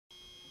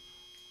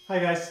Hi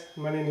guys,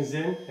 my name is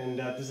Zin and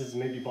this is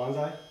Maybe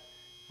Bonsai.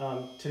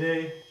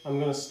 Today I'm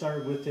going to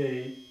start with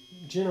a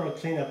general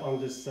cleanup on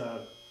this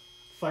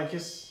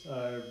Ficus,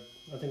 I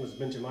think it was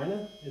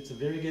Benjamina. It's a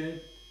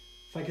variegated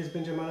Ficus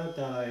Benjamina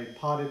that I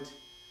potted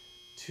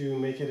to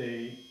make it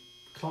a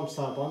clump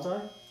style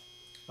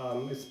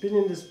bonsai. It's been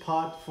in this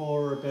pot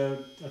for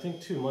about, I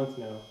think 2 months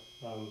now,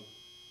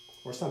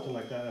 or something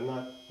like that. I'm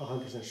not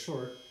 100%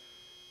 sure.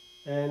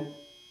 And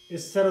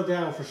it's settled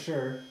down for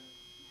sure.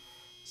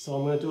 So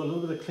I'm going to do a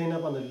little bit of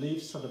cleanup on the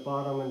leaves at the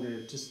bottom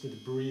and just the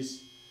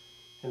debris,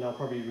 and I'll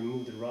probably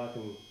remove the rock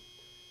and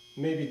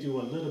maybe do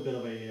a little bit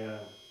of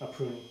a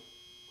pruning.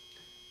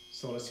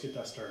 So let's get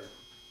that started.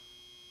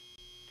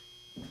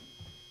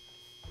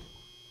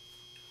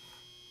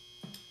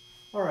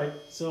 Alright,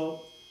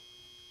 so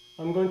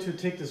I'm going to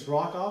take this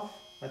rock off.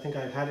 I think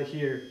I've had it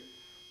here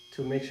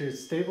to make sure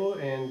it's stable,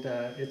 and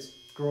it's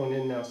grown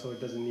in now so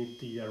it doesn't need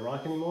the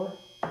rock anymore.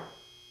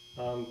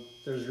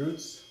 There's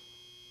roots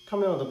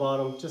coming out of the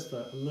bottom, just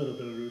a little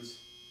bit of roots.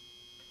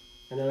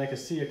 And then I can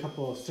see a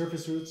couple of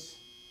surface roots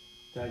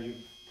that you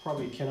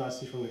probably cannot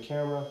see from the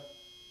camera.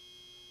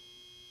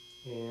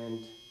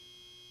 And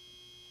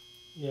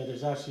yeah,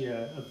 there's actually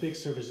a big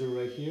surface root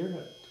right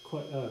here.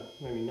 Quite, I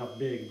mean not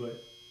big,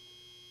 but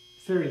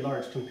very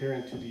large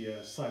comparing to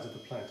the size of the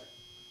plant.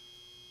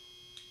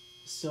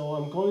 So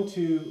I'm going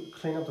to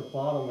clean up the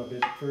bottom a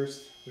bit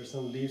first. There's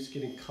some leaves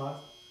getting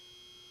caught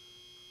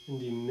in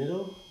the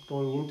middle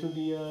going into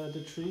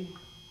the tree.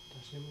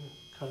 Actually, I'm going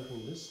to cut it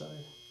from this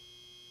side.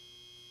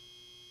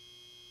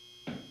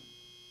 There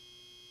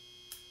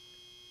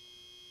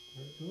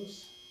it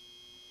goes.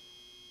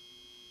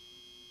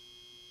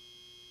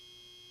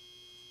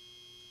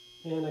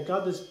 And I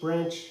got this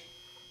branch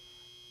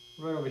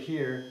right over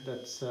here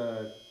that's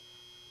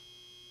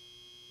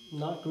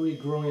not really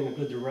growing in a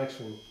good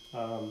direction.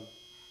 I'm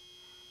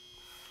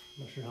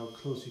not sure how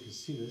close you can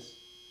see this,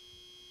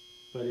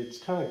 but it's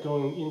kind of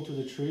going into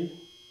the tree.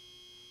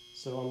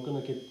 So I'm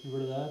going to get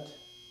rid of that.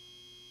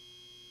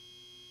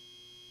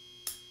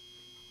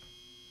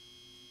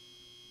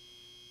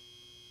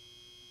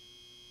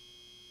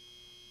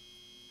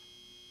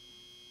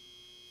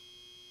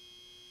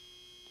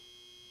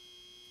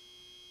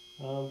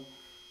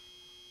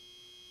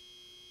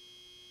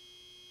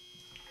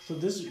 So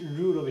this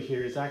root over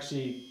here is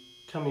actually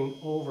coming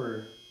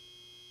over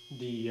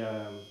the,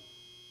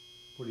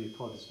 what do you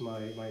call this, my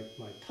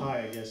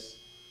tie, I guess,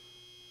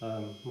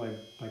 my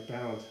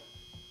bound.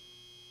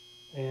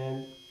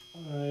 And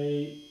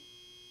I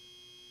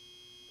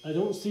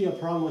don't see a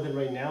problem with it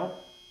right now,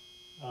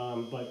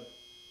 but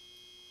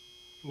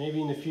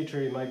maybe in the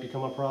future it might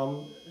become a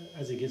problem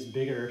as it gets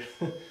bigger.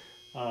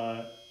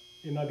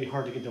 It might be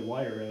hard to get the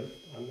wire out.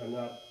 I'm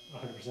not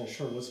 100%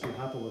 sure what's going to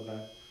happen with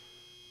that.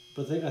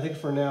 But I think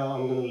for now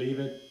I'm going to leave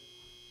it.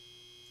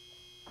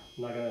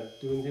 I'm not going to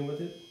do anything with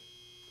it.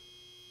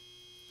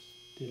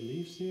 The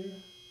leaves here.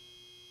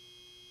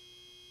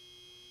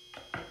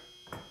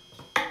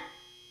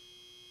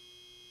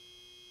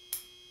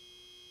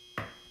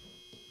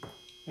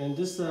 And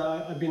this,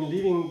 I've been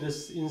leaving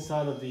this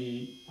inside of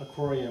the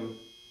aquarium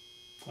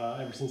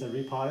ever since I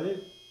repotted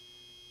it.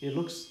 It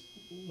looks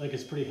like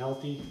it's pretty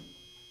healthy.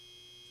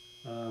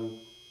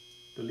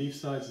 The leaf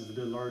size is a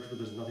bit large, but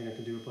there's nothing I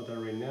can do about that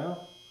right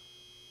now.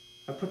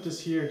 I put this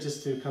here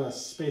just to kind of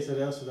space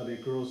it out so that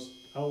it grows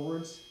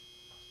outwards.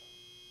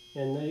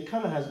 And it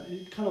kind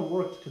of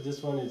worked, because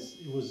this one it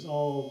was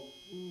all,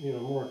 you know,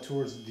 more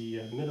towards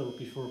the middle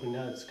before, but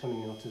now it's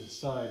coming out to the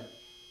side.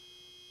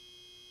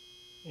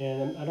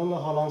 And I don't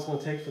know how long it's going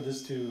to take for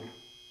this to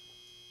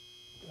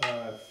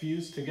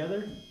fuse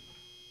together.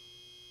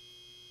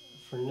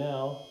 For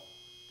now,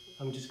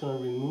 I'm just going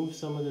to remove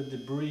some of the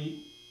debris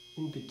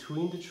in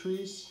between the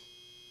trees.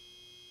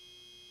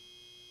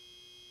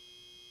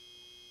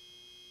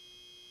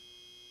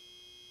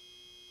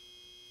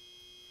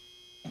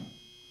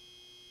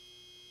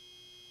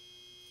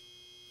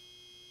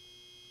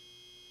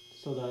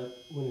 So that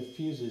when it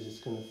fuses, it's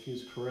going to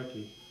fuse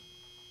correctly.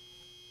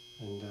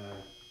 And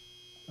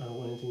I don't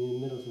want anything in the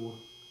middle to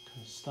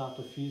kind of stop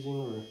the fusing,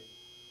 or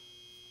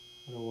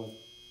I don't want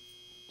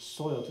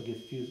soil to get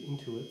fused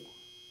into it.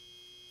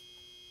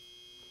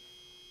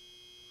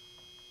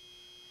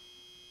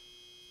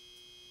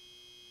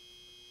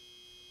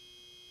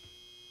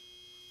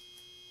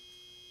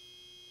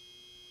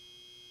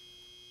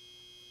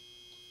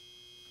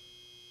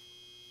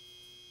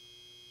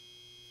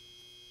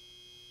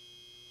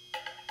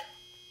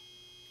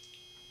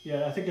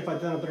 Yeah, I think if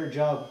I'd done a better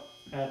job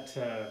at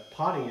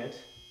potting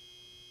it,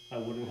 I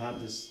wouldn't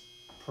have this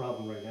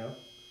problem right now.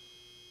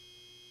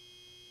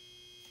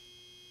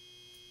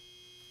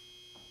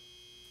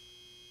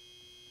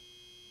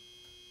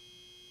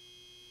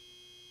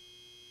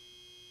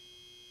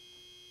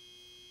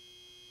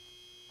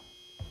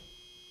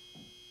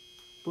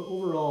 But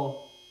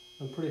overall,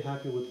 I'm pretty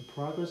happy with the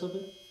progress of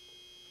it.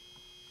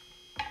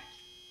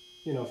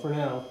 You know, for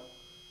now,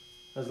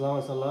 as long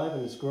as it's alive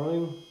and it's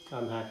growing,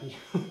 I'm happy.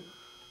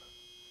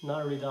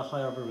 Not really that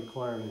high of a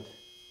requirement.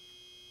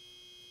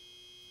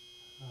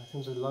 I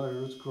think there's a lot of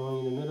roots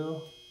growing in the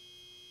middle.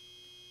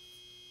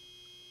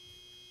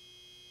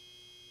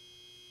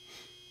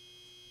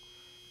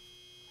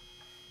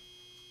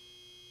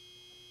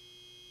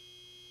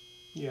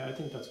 Yeah, I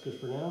think that's good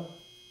for now.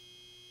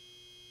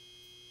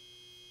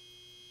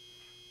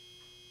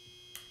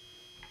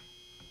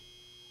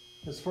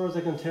 As far as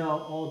I can tell,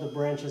 all the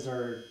branches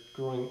are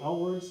growing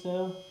outwards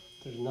now.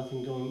 There's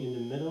nothing going in the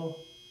middle.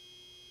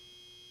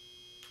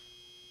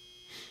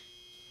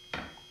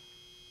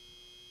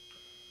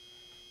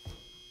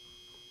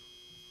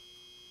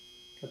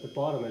 At the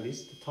bottom, at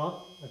least, the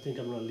top, I think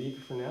I'm going to leave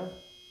it for now.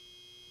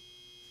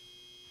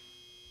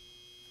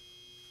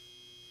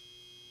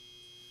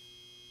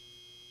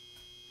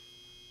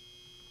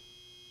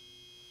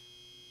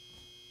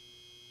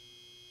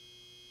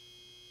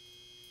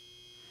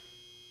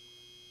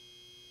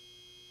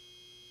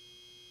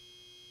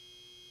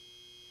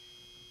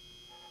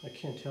 I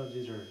can't tell if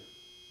these are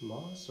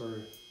moss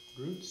or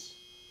roots.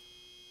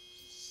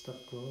 Stuff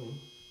growing.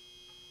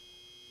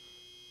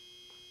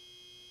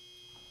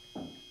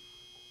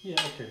 Yeah,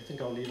 okay, I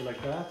think I'll leave it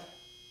like that.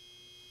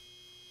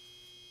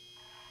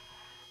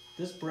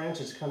 This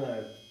branch is kind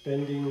of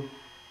bending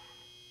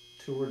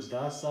towards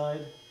that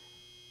side.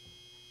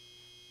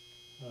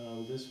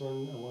 This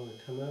one I want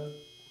to come out.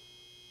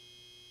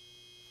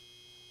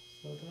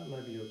 So that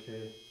might be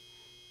okay.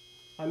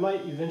 I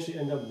might eventually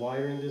end up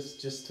wiring this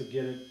just to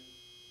get it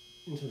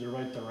into the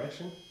right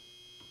direction.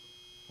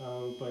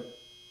 But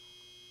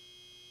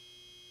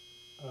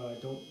I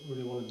don't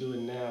really want to do it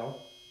now.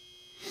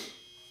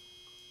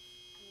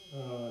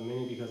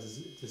 Mainly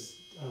because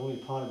I only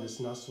potted this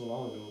not so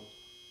long ago.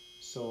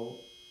 So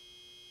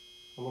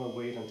I'm going to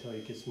wait until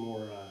it gets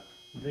more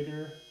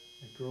vigor,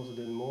 it grows a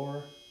bit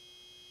more.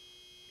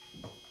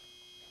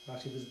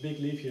 Actually, this big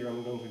leaf here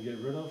I'm going to get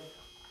rid of.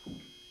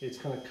 It's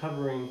kind of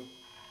covering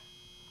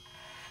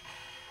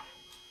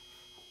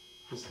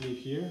this leaf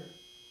here.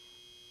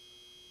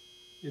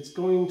 It's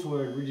going to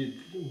a really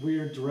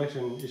weird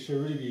direction. It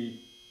should really be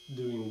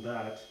doing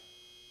that,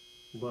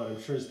 but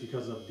I'm sure it's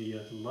because of the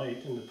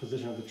light and the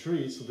position of the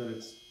tree, so that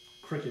it's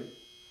crooked,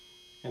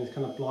 and it's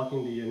kind of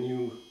blocking the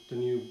new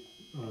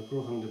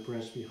growth on the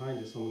branch behind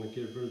it. So I'm going to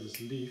get rid of this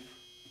leaf.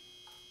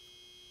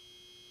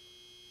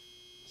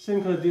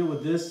 Same kind of deal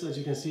with this. As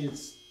you can see,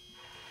 it's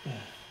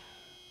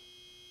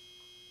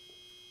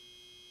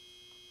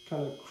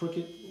kind of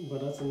crooked,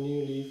 but that's a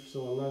new leaf,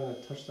 so I'm not going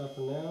to touch that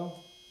for now.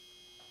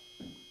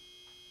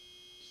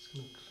 Just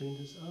going to clean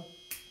this up.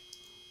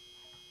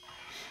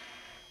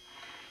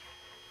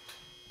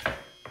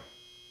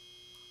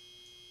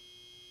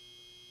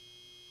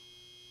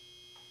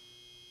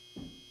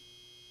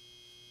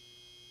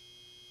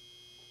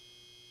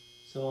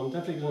 So I'm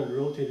definitely going to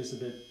rotate this a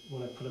bit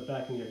when I put it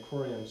back in the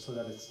aquarium, so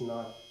that it's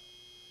not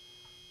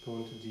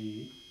going to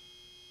the,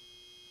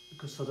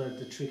 so that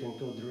the tree can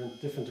go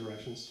different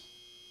directions.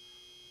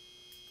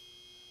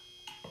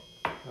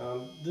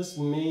 This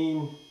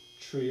main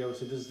tree, I would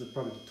say this is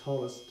probably the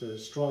tallest, the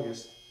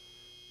strongest.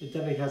 It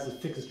definitely has the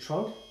thickest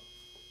trunk.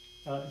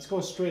 It's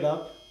going straight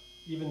up,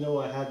 even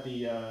though I had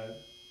the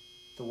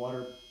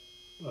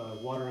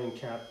watering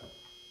cap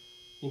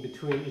in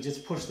between. It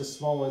just pushed the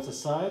small ones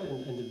aside,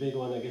 and the big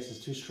one, I guess, is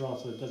too strong,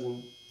 so it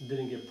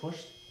didn't get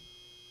pushed.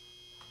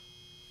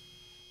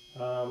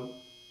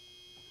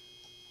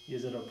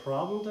 Is it a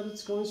problem that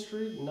it's going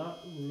straight?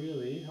 Not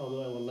really,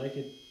 although I would like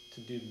it to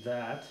do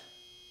that,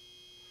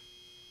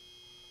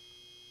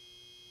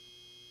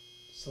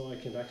 so I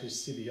can actually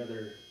see the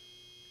other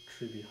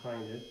tree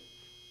behind it.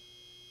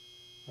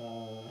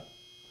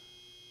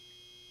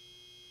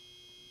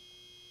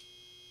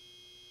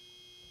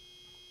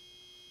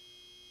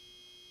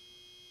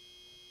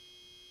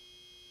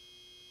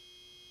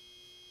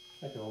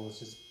 I can almost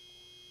just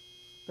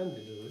bend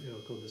it, it'll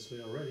go this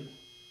way already.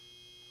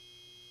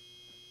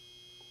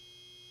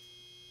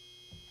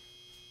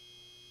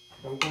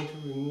 I'm going to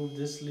remove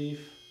this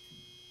leaf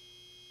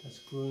that's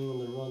growing in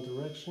the wrong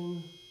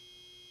direction.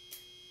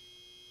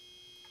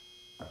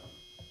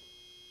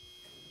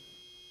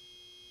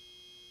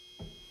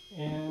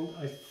 And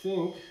I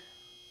think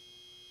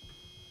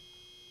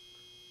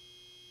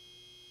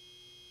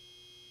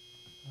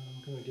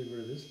I'm going to get rid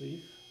of this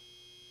leaf.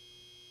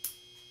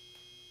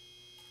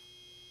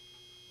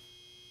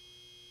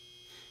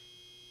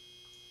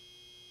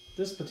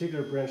 This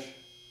particular branch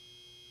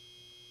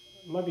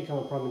might become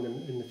a problem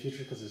in the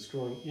future because it's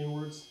growing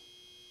inwards.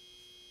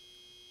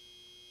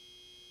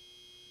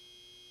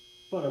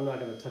 But I'm not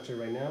going to touch it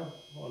right now.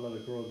 I'll let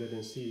it grow a bit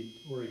and see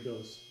where it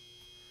goes.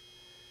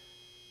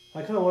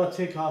 I kind of want to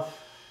take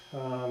off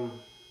a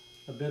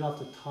bit off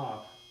the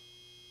top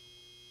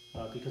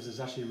because it's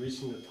actually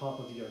reaching the top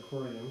of the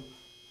aquarium.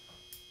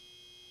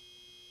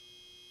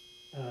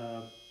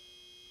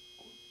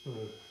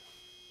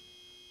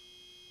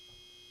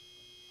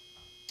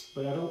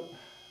 But I don't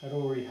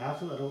really have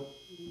to. I don't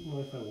know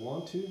if I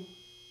want to.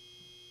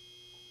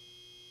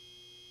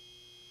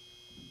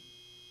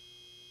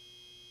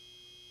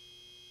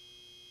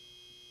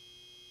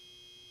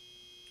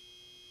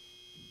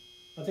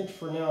 I think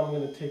for now I'm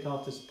going to take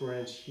off this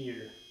branch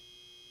here.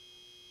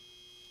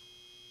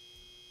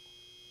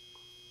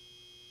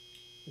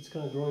 it's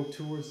kind of growing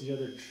towards the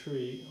other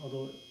tree,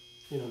 although,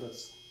 you know,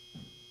 that's...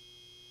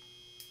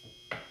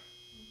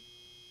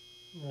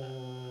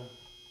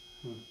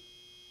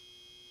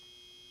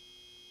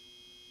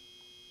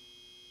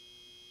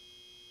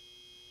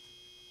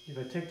 If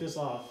I take this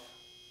off,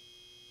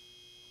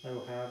 I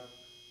will have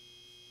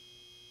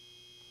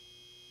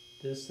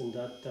this, and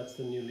that's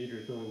the new leader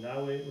going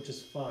that way, which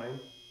is fine.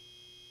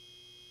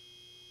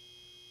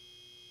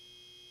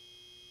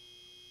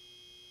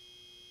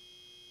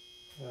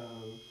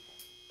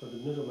 But the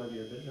middle might be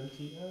a bit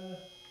empty.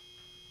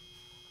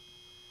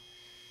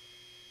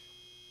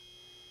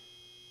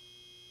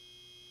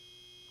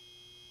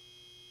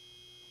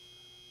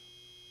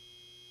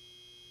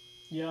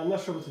 Yeah, I'm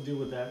not sure what to do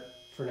with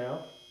that for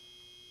now.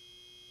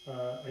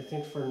 I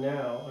think for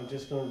now, I'm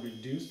just going to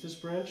reduce this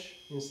branch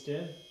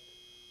instead,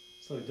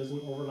 so it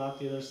doesn't overlap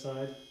the other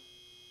side.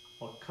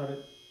 I'll cut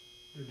it,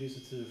 reduce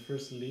it to the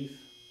first leaf,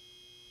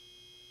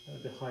 a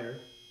bit higher,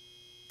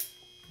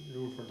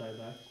 room for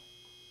dieback.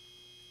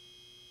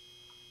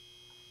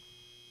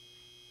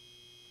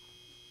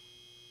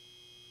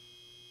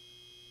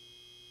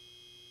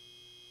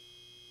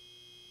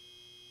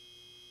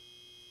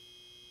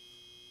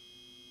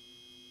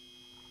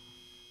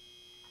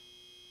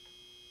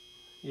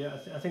 Yeah,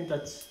 I think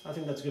that's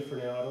good for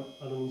now.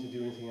 I don't need to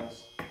do anything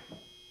else.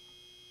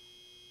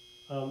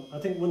 I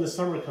think when the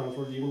summer comes,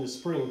 or even the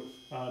spring,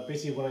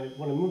 basically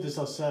when I move this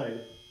outside,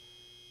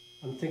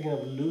 I'm thinking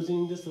of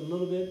losing this a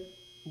little bit,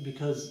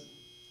 because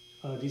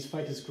these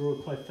ficus grow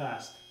quite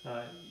fast.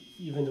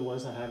 Even the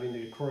ones I have in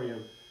the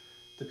aquarium,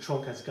 the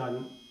trunk has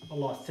gotten a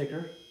lot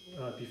thicker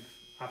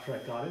after I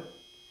got it.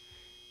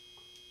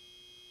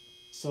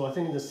 So I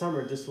think in the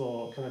summer this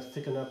will kind of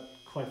thicken up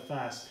quite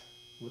fast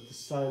with the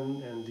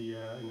sun and the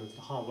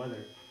the hot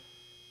weather.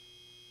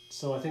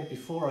 So I think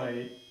before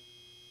I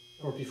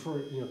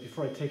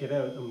take it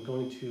out, I'm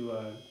going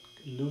to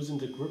loosen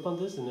the grip on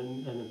this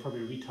and then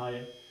probably retie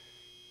it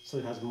so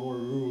it has more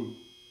room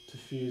to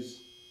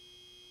fuse.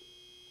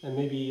 And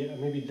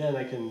maybe then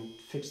I can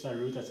fix that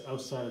root that's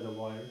outside of the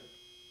wire.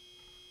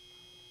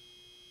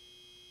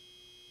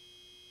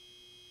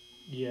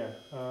 Yeah,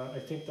 I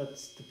think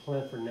that's the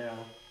plan for now.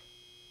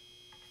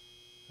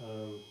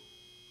 So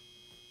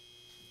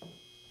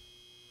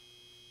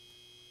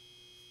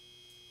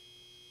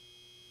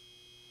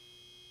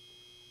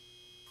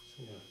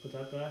yeah, put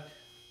that back.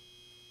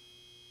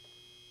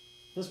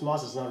 This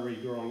moss is not really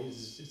growing.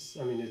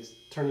 It's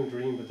turning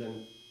green, but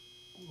then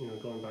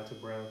going back to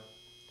brown.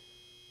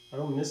 I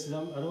don't miss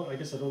them. I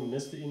guess I don't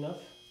miss it enough.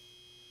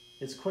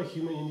 It's quite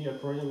humid in the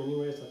aquarium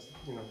anyways. That's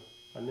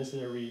I miss it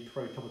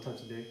probably a couple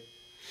times a day.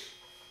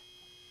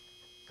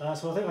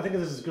 So I think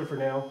this is good for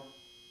now.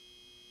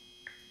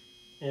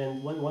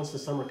 And once the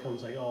summer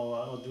comes,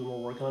 I'll do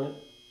more work on it.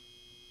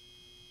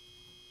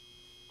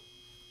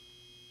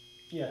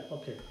 Yeah,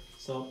 okay.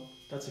 So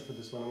that's it for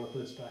this one. I'm gonna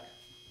put this back.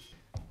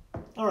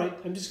 All right,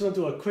 I'm just gonna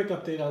do a quick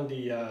update on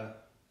the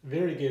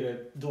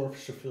variegated Dwarf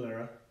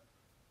Schefflera.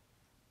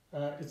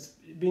 It's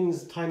been in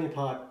this tiny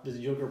pot, this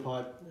yogurt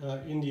pot,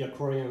 in the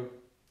aquarium.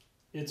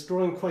 It's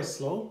growing quite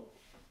slow,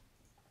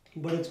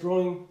 but it's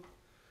growing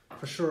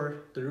for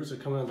sure. The roots are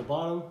coming on the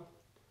bottom,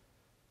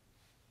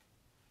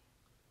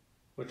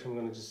 which I'm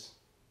gonna just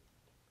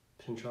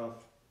pinch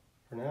off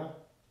for now.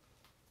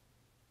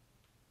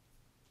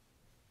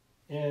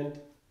 And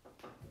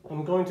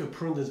I'm going to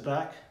prune this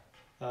back,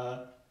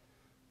 kind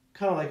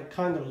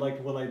of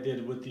like what I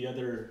did with the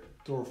other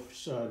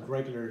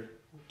regular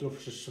Dwarf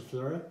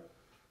Schefflera,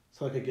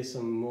 so I could get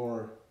some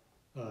more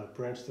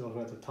branch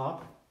development at the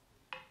top.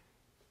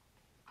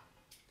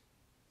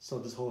 So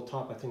this whole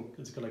top, I think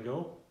it's gonna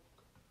go.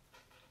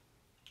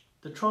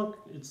 The trunk,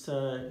 it's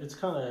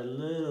kind of a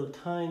little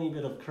tiny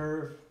bit of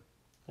curve.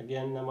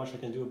 Again, not much I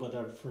can do about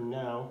that for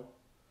now.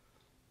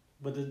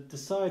 But the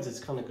sides, it's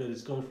kind of good.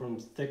 It's going from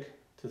thick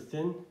to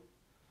thin.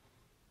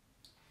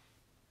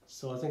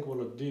 So I think what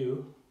it'll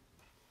do,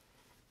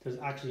 there's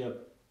actually a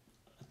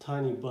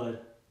tiny bud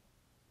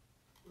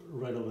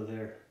right over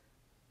there.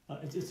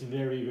 It's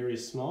very, very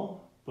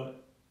small,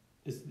 but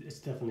it's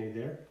definitely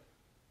there.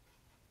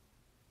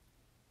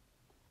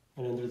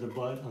 And then there's a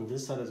bud on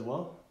this side as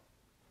well.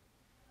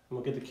 I'm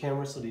gonna get the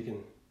camera so that you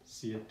can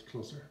see it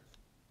closer.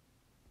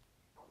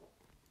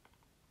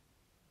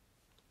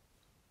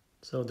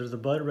 So there's a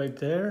bud right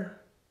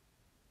there.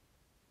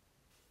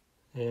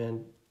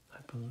 And I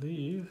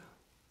believe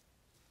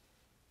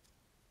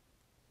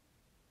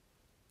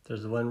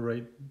there's one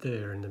right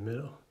there in the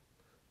middle.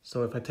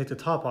 So if I take the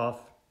top off,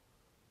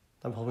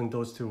 I'm hoping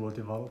those two will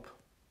develop.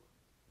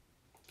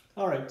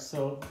 All right,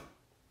 so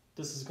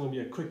this is going to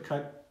be a quick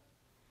cut.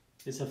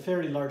 It's a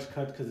fairly large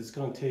cut because it's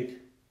going to take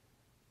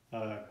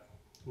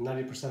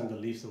 90% of the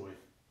leaves away.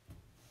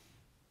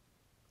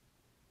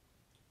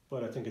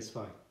 But I think it's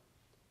fine.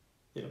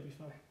 It'll be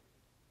fine.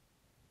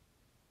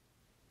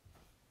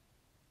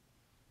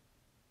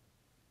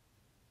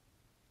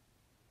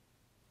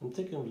 I'm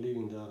thinking of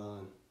leaving that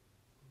on.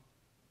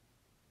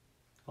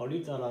 I'll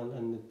leave that on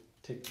and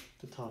take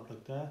the top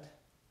like that.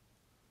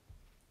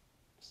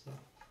 So.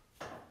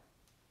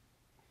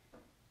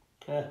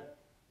 No,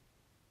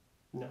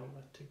 I'm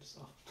gonna take this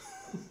off.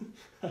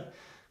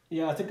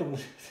 Yeah, I think I'm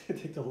gonna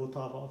take the whole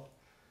top off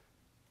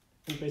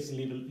and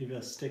basically leave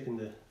a stick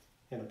in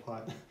a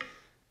pot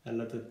and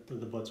let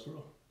the buds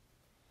grow.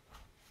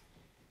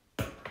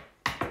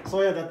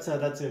 So yeah,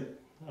 that's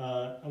it.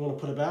 I'm gonna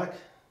put it back,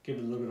 give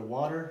it a little bit of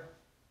water,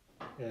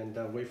 and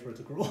wait for it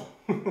to grow.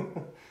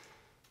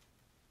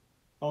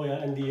 Oh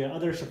yeah, and the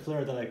other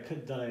Schefflera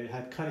that I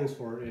had cuttings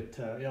for, it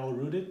all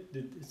rooted.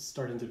 It's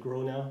starting to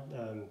grow now.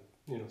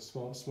 You know,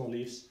 small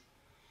leaves.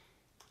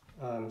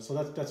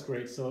 So that's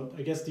great. So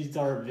I guess these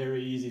are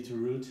very easy to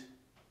root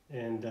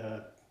and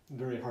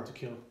very hard to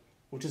kill,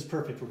 which is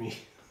perfect for me.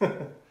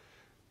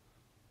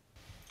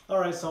 All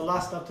right, so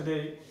last up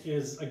today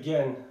is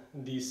again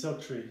the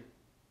silk tree.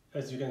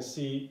 As you can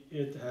see,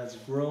 it has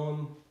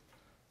grown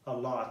a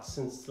lot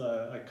since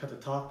I cut the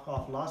top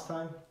off last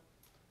time,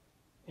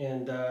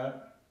 and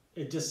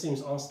it just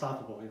seems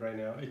unstoppable right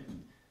now.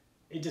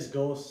 It just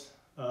goes.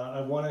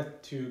 I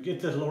wanted to get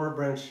the lower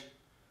branch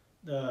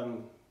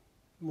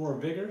more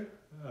vigor,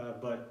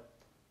 but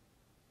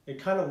it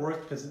kind of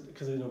worked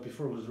because you know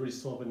before it was really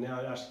small, but now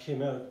it actually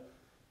came out.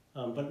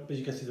 But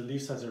you can see the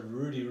leaf size are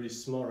really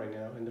small right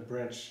now, and the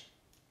branch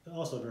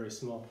also very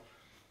small.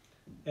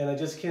 And I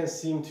just can't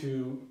seem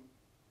to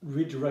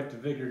redirect the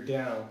vigor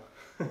down.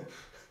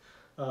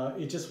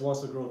 It just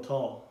wants to grow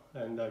tall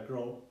and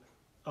grow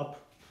up.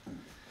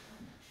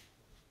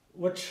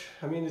 Which,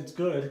 I mean, it's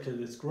good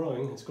because it's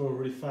growing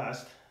really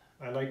fast.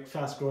 I like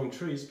fast growing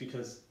trees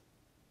because,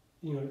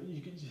 you know,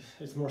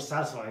 it's more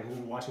satisfying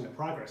than watching the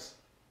progress.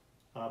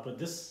 But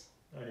this,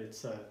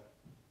 it's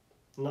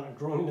not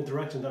growing in the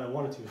direction that I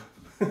wanted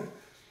to.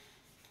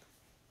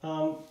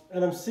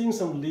 And I'm seeing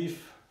some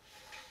leaf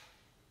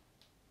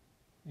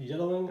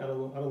yellowing. I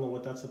don't know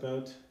what that's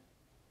about.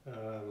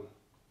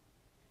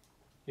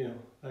 You know,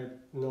 I have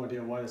no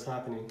idea why it's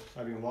happening.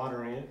 I've been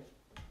watering it.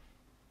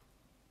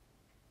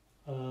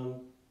 And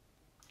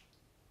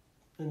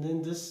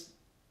then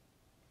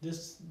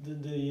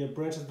the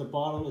branch at the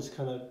bottom is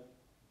kind of,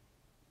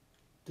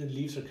 the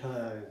leaves are kind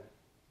of,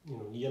 you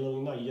know,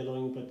 yellowing, not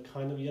yellowing, but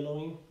kind of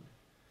yellowing.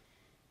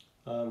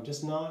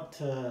 Just not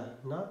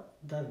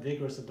that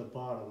vigorous at the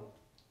bottom.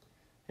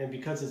 And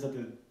because it's at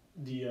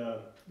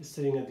it's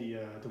sitting at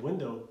the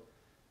window,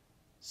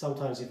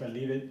 sometimes if I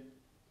leave it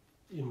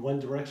in one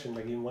direction,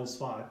 like in one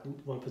spot, in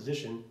one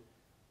position,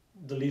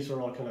 the leaves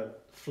are all kind of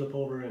flip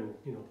over and,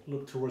 you know,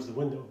 look towards the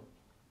window.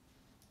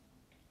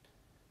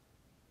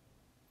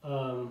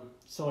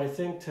 So I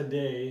think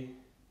today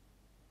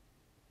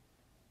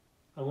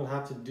I'm gonna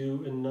have to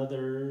do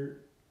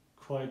another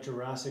quite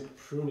Jurassic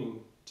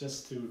pruning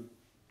just to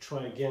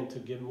try again to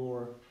get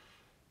more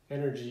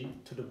energy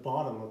to the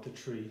bottom of the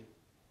tree.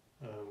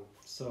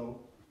 So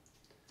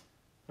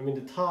I mean,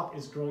 the top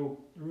is growing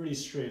really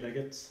straight. Like,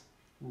 it's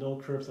no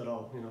curves at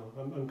all. You know,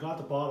 I'm glad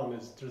the bottom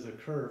there's a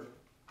curve,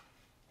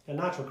 a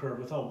natural curve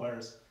without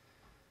wires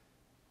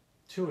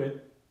to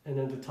it, and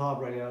then the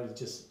top right now is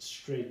just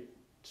straight.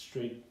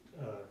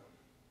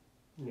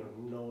 You know,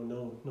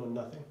 no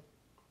nothing.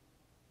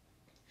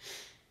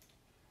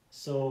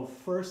 So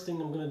first thing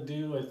I'm gonna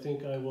do, I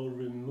think I will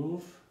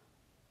remove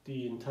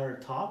the entire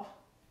top.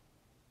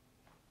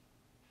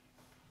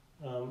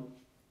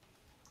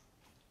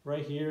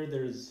 Right here,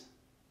 there's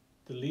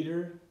the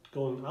leader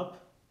going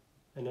up,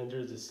 and then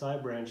there's the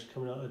side branch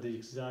coming out at the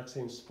exact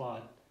same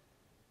spot.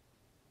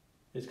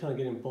 It's kind of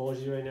getting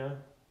bulgy right now.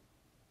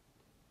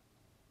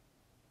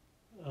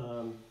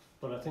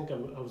 But I think I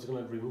was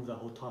going to remove that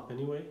whole top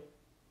anyway.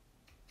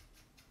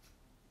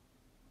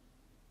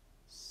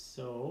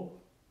 So,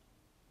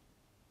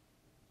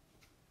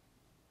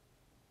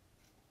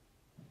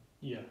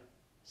 yeah.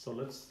 So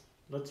let's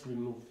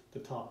remove the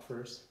top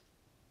first.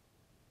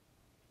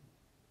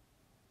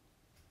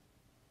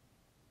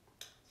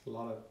 It's a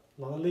lot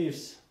of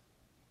leaves.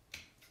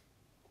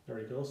 There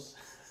he goes.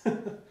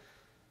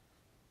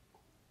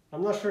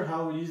 I'm not sure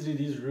how easily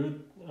these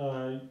root,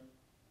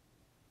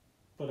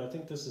 but I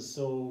think this is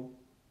so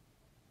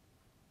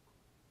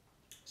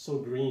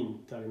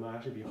green that it might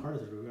actually be harder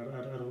to root.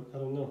 I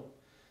don't know.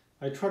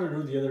 I tried to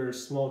root the other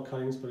small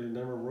cuttings, but it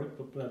never worked.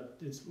 But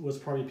it was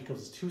probably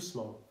because it's too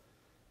small.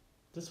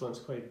 This one's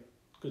quite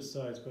good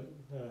size, but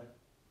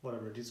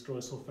whatever. It's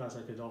growing so fast,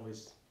 I could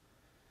always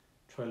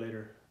try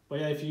later. But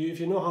yeah, if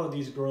you know how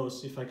these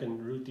grows, if I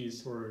can root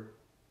these or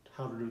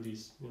how to root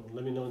these, you know,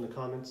 let me know in the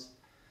comments.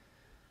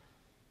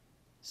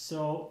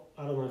 So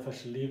I don't know if I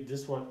should leave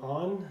this one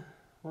on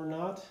or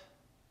not.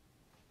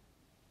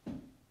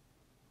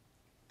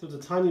 There's a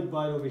tiny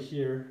bite over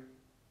here,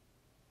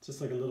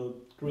 just like a little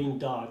green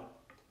dot.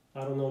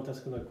 I don't know if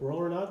that's gonna grow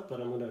or not, but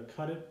I'm gonna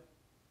cut it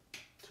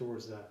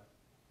towards that.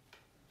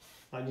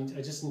 I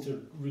just need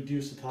to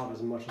reduce the top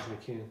as much as I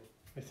can.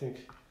 I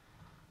think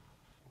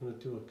I'm gonna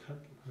do a cut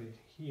right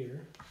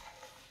here.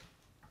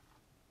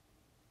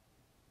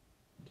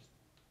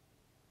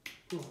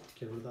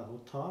 Get rid of that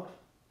whole top.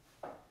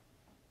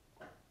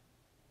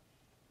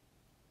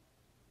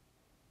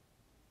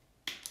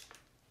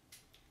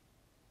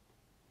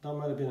 That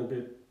might have been a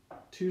bit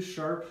too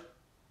sharp.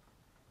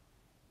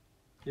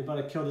 They might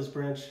have killed this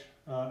branch.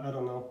 I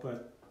don't know,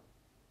 but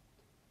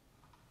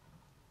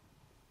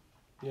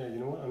yeah, you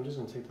know what? I'm just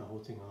gonna take the whole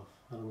thing off.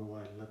 I don't know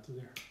why I left it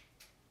there.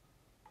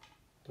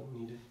 Don't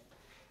need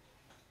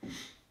it.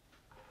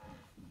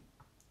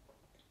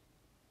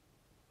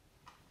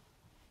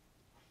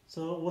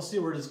 So we'll see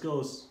where this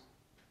goes.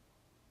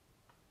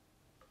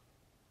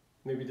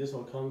 Maybe this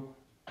will come.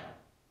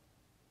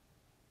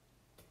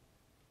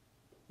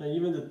 Now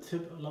even the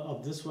tip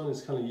of this one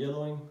is kind of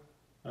yellowing.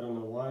 I don't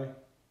know why.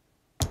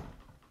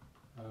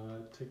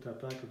 Take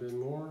that back a bit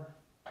more.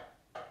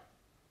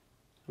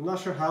 I'm not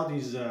sure how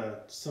these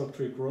silk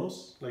tree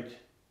grows. Like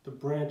the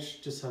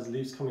branch just has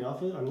leaves coming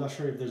off it. I'm not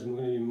sure if there's going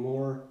to be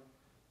more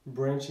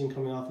branching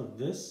coming off of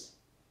this,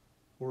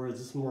 or is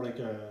this more like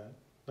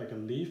a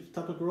leaf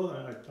type of growth?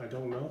 I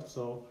don't know.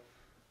 So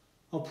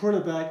I'll prune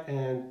it back,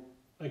 and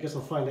I guess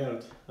I'll find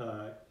out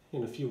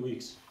in a few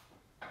weeks.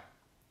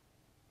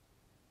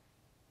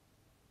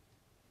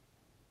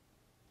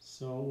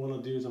 So what I'll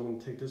do is I'm going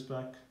to take this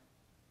back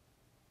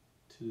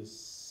to the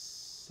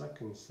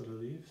second set of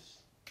leaves.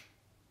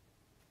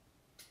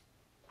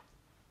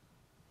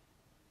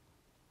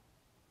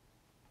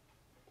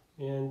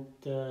 And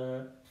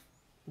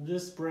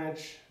this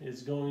branch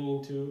is going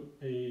into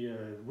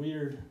a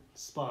weird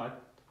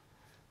spot.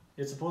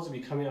 It's supposed to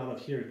be coming out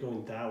of here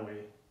going that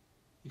way,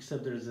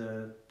 except there's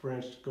a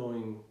branch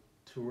going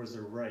towards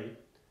the right.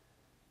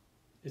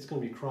 It's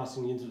going to be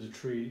crossing into the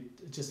tree.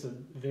 It's just a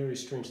very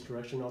strange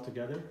direction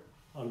altogether.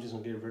 I'm just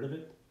going to get rid of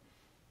it.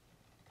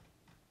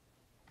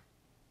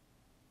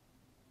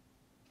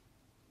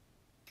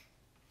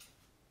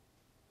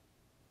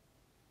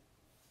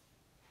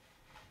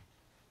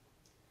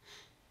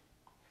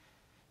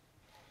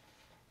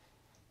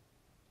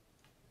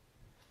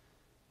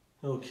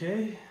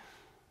 Okay.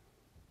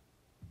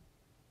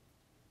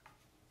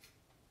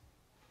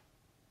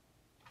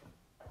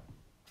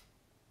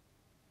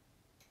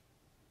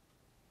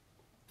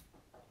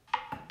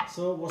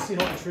 So we'll see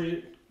how the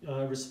tree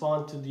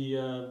respond to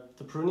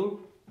the pruning.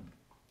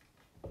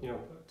 You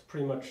know,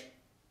 pretty much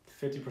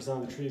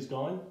 50% of the tree is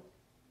gone.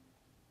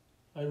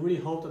 I really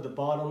hope that the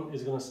bottom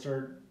is going to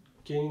start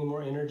gaining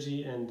more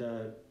energy and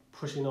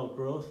pushing out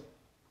growth.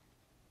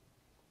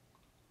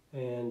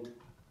 And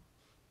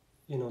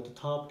you know, the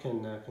top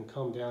can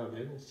calm down a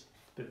bit. It's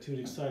a bit too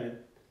excited.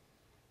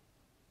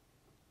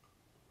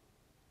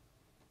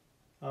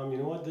 You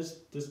know what?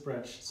 This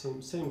branch,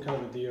 same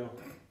kind of a deal.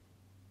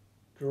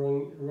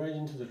 Growing right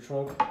into the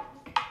trunk.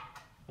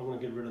 I'm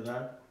gonna get rid of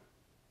that.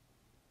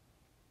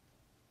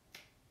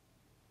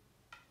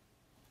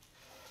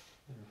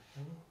 There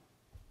we go.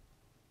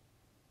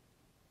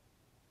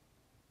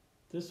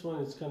 This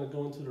one is kind of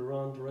going to the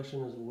wrong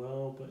direction as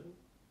well, but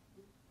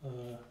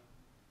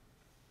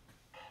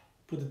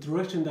the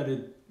direction that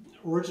it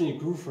originally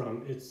grew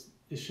from, it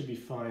should be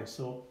fine.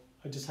 So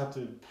I just have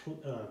to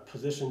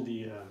position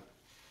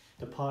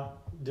the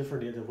pot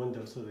differently at the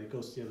window so that it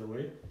goes the other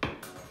way.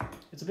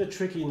 It's a bit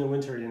tricky in the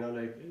winter, you know.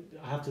 Like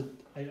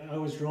I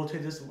always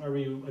rotate this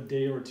every a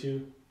day or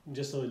two,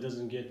 just so it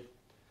doesn't get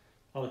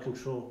out of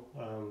control.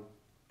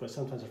 But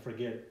sometimes I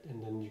forget,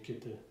 and then you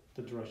get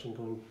the direction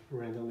going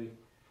randomly.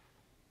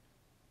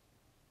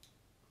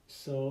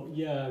 So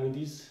yeah, I mean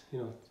these, you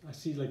know, I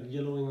see like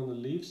yellowing on the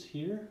leaves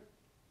here.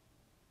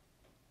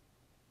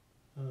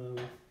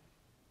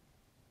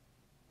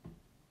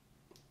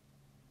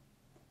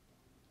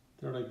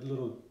 They're like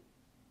little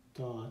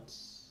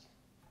dots.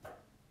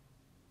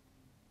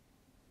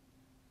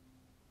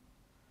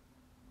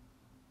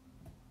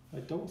 I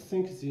don't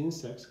think it's the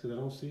insects because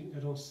I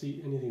don't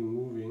see anything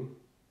moving.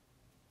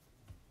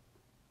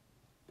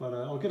 But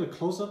I'll get a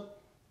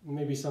close-up.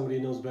 Maybe somebody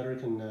knows better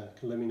can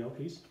let me know,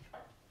 please.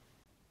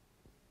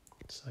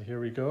 So here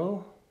we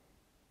go.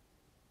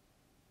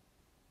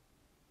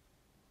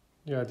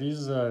 Yeah,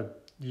 these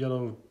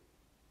yellow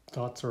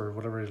dots or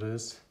whatever it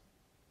is.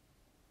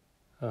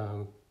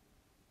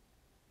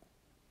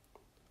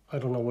 I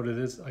don't know what it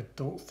is. I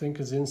don't think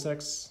it's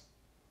insects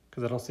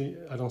because I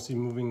don't see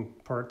moving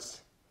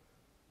parts,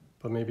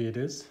 but maybe it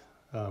is.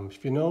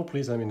 If you know,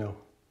 please let me know.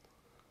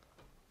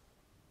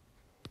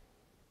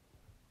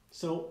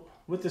 So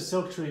with the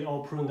silk tree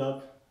all pruned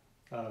up,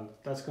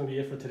 that's going to be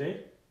it for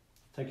today.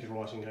 Thank you for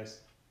watching,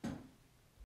 guys.